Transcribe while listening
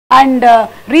And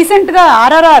రీసెంట్గా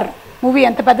RRR movie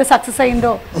ఎంత పెద్ద సక్సెస్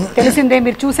అయిందో తెలిసిందే,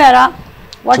 మీరు చూసారా?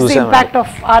 What's the impact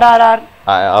of RRR?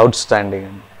 outstanding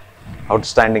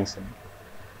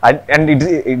and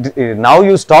now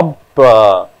you stop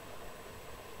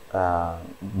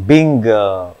being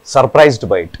surprised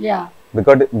by it,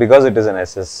 because it is an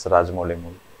SS Rajamouli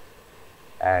movie,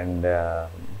 and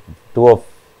two of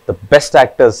the best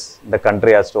actors the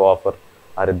country has to offer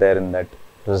are there in that.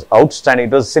 It was outstanding.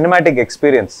 It was cinematic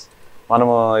experience.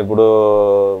 Manamu ipudu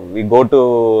we go to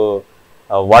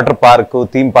water park,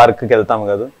 theme park ki veltam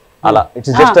kada, ala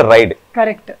it's just a ride.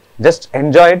 Correct. Just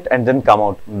enjoy it and then come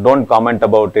out. Don't comment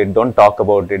about it, don't talk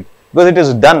about it, because it is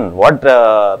done. What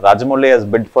Rajamouli has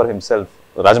built for himself,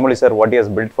 Rajamouli sir, what he has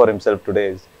built for himself today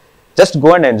is just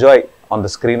go and enjoy on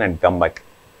the screen and come back.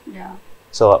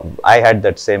 So I had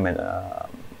that same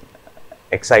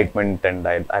excitement, and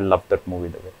I loved that movie.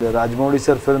 The Rajamouli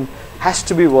sir film has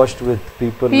to be watched with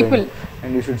people.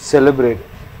 And you should celebrate.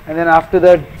 And then after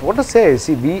that, what to say?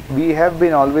 See, we have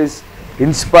been always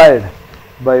inspired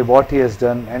by what he has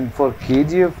done, and for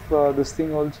KGF this thing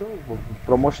also,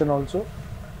 promotion also,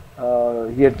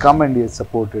 he had come and he has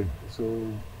supported. So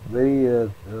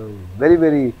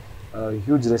very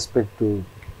huge respect to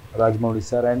Rajamouli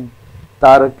sir, and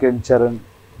Tarak and Charan,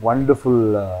 wonderful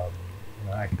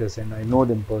actors, and I know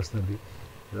them personally.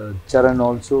 Charan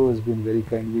also has been very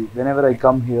kind. Whenever I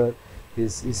come here,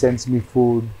 he sends me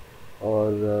food, or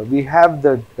we have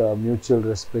that mutual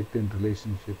respect and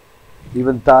relationship.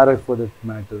 Even Tarak, for that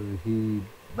matter,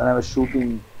 when I was shooting,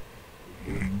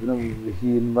 he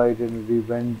invited me. We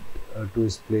went to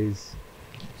his place.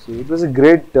 So it was a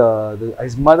great.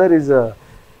 His mother is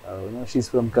she's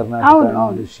from Karnataka,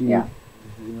 and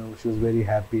she was very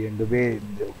happy, and the way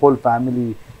the whole family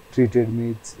treated me,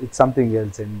 it's something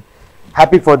else. And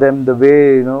happy for them, the way,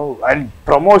 and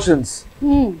promotions,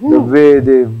 the way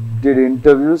they did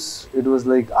interviews, it was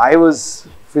like I was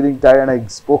feeling tired, and I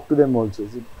spoke to them also.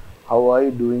 How are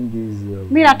you doing these?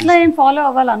 మీరు అట్లా ఏం follow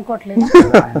అవ్వాలి అనుకోవట్లేదు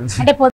అంటే